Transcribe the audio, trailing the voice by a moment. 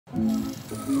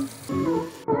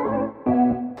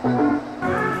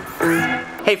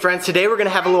Hey friends, today we're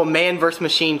gonna have a little man versus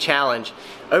machine challenge.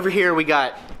 Over here we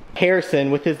got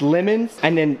Harrison with his lemons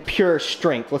and then pure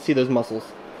strength. Let's see those muscles.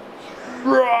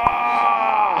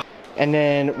 And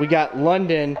then we got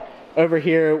London over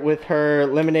here with her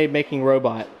lemonade making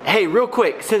robot. Hey, real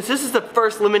quick, since this is the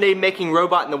first lemonade making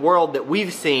robot in the world that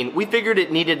we've seen, we figured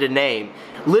it needed a name.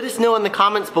 Let us know in the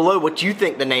comments below what you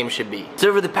think the name should be. So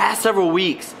over the past several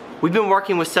weeks, we've been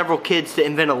working with several kids to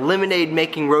invent a lemonade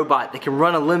making robot that can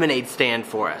run a lemonade stand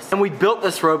for us. And we built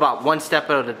this robot one step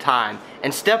at a time.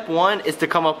 And step one is to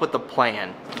come up with a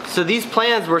plan. So these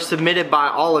plans were submitted by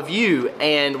all of you,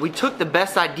 and we took the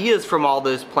best ideas from all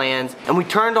those plans and we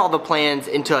turned all the plans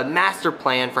into a master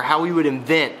plan for how we would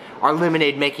invent our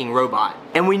lemonade making robot.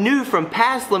 And we knew from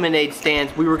past lemonade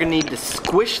stands we were gonna need to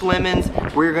squish lemons,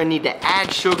 we were gonna need to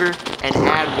add sugar and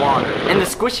add water. And the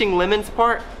squishing lemons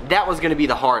part, that was gonna be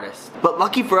the hardest. But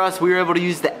lucky for us, we were able to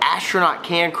use the astronaut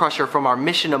can crusher from our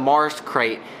Mission to Mars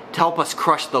crate to help us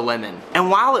crush the lemon.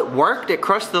 And while it worked, it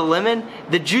crushed the lemon,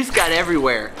 the juice got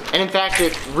everywhere. And in fact,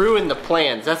 it ruined the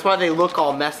plans. That's why they look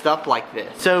all messed up like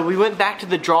this. So we went back to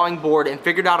the drawing board and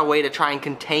figured out a way to try and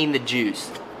contain the juice.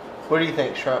 What do you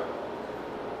think, Shrimp?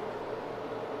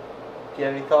 Do you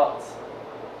have any thoughts?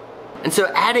 And so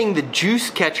adding the juice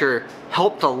catcher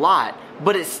helped a lot,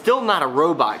 but it's still not a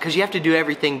robot because you have to do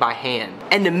everything by hand.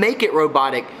 And to make it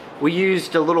robotic, we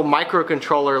used a little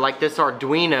microcontroller like this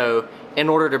Ardunio in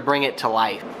order to bring it to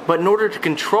life. But in order to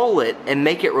control it and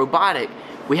make it robotic,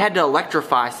 we had to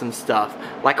electrify some stuff,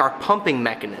 like our pumping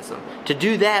mechanism. To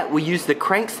do that, we used the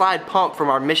crank slide pump from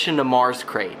our Mission to Mars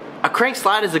crate. A crank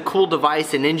slide is a cool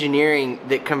device in engineering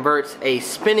that converts a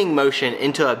spinning motion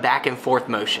into a back and forth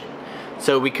motion.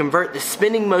 So we convert the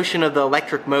spinning motion of the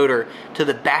electric motor to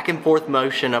the back and forth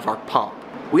motion of our pump.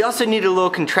 We also need a little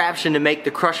contraption to make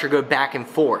the crusher go back and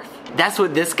forth. That's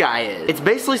what this guy is. It's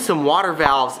basically some water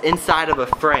valves inside of a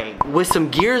frame with some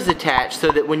gears attached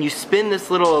so that when you spin this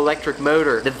little electric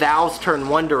motor, the valves turn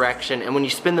one direction, and when you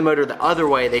spin the motor the other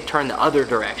way, they turn the other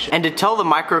direction. And to tell the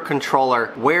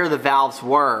microcontroller where the valves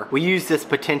were, we use this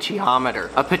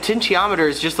potentiometer. A potentiometer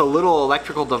is just a little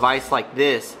electrical device like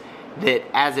this that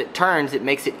as it turns, it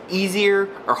makes it easier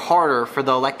or harder for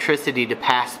the electricity to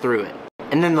pass through it.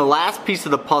 And then the last piece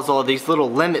of the puzzle are these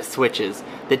little limit switches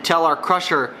that tell our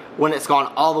crusher when it's gone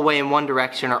all the way in one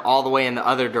direction or all the way in the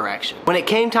other direction. When it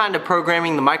came time to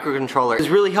programming the microcontroller, it was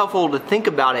really helpful to think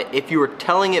about it if you were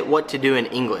telling it what to do in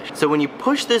English. So when you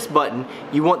push this button,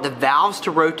 you want the valves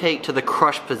to rotate to the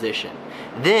crush position.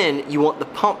 Then you want the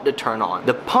pump to turn on.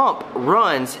 The pump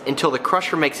runs until the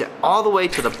crusher makes it all the way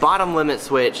to the bottom limit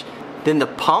switch. Then the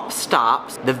pump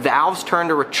stops, the valves turn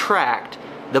to retract,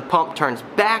 the pump turns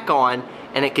back on,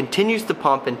 and it continues to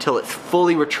pump until it's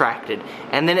fully retracted,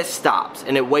 and then it stops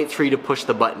and it waits for you to push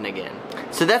the button again.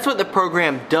 So that's what the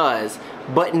program does,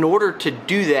 but in order to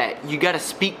do that, you gotta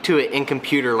speak to it in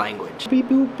computer language. Beep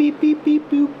boop, beep beep beep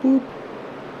boop boop.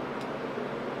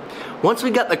 Once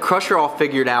we got the crusher all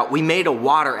figured out, we made a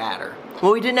water adder.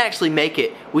 Well, we didn't actually make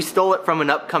it. We stole it from an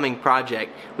upcoming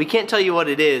project. We can't tell you what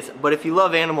it is, but if you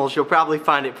love animals, you'll probably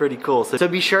find it pretty cool. So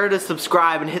be sure to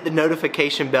subscribe and hit the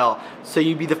notification bell so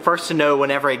you'll be the first to know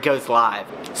whenever it goes live.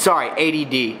 Sorry,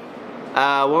 ADD.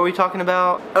 What were we talking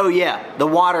about? Oh yeah, the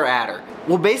water adder.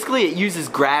 Well, basically it uses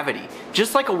gravity,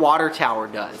 just like a water tower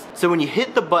does. So when you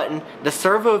hit the button, the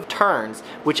servo turns,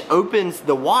 which opens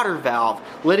the water valve,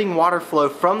 letting water flow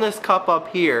from this cup up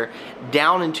here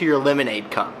down into your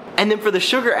lemonade cup. And then for the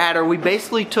sugar adder, we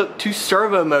basically took two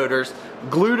servo motors,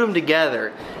 glued them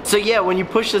together. So yeah, when you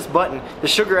push this button, the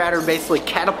sugar adder basically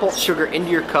catapults sugar into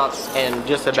your cup and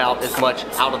just about as much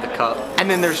out of the cup. And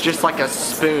then there's just like a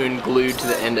spoon glued to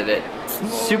the end of it.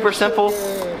 Super simple,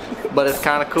 but it's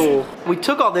kind of cool. We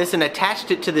took all this and attached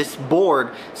it to this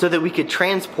board so that we could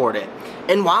transport it.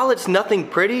 And while it's nothing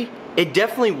pretty, it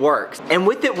definitely works. And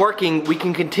with it working, we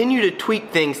can continue to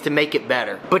tweak things to make it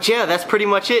better. But yeah, that's pretty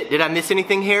much it. Did I miss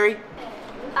anything, Harry?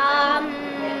 No.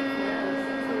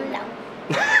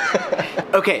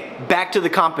 Okay, back to the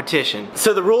competition.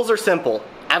 So the rules are simple.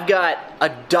 I've got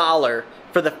 $1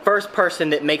 for the first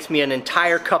person that makes me an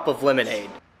entire cup of lemonade.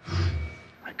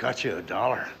 I got you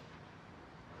 $1.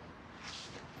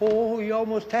 Oh, you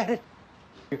almost had it.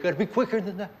 You gotta be quicker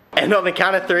than that. And on the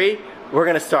count of 3, we're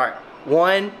gonna start.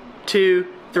 1, 2,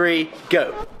 3,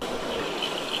 go.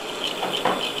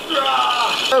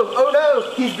 Oh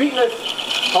no, he's beating us.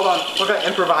 Hold on, we're gonna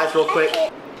improvise real quick.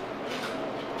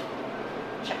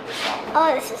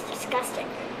 Oh, this is disgusting.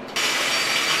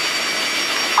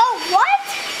 Oh, what?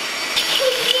 He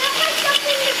feels like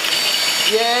something.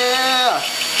 Yeah.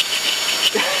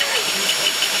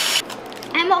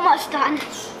 almost done.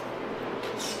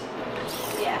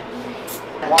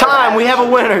 Yeah. Time, we have a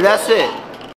winner, that's it.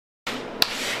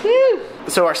 Woo.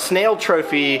 So our snail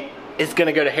trophy is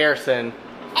gonna go to Harrison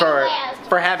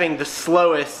for having the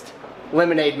slowest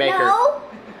lemonade maker. No.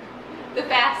 The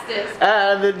fastest.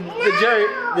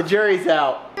 The jury's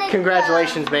out.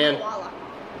 Congratulations, man.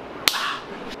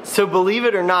 So believe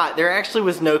it or not, there actually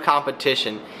was no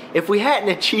competition. If we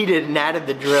hadn't cheated and added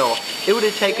the drill, it would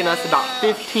have taken us about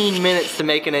 15 minutes to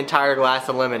make an entire glass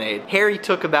of lemonade. Harry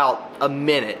took about a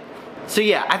minute. So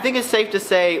yeah, I think it's safe to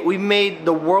say we made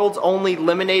the world's only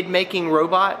lemonade making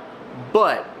robot,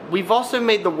 but we've also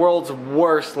made the world's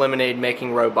worst lemonade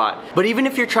making robot. But even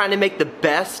if you're trying to make the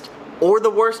best or the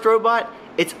worst robot,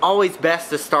 it's always best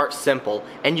to start simple,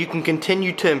 and you can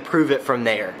continue to improve it from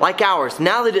there. Like ours,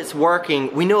 now that it's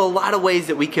working, we know a lot of ways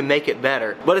that we can make it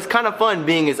better, but it's kind of fun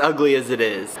being as ugly as it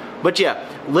is. But yeah,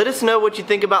 let us know what you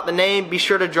think about the name. Be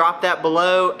sure to drop that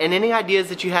below, and any ideas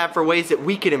that you have for ways that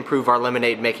we could improve our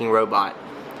lemonade making robot.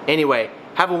 Anyway,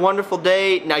 have a wonderful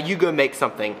day. Now you go make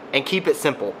something, and keep it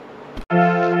simple.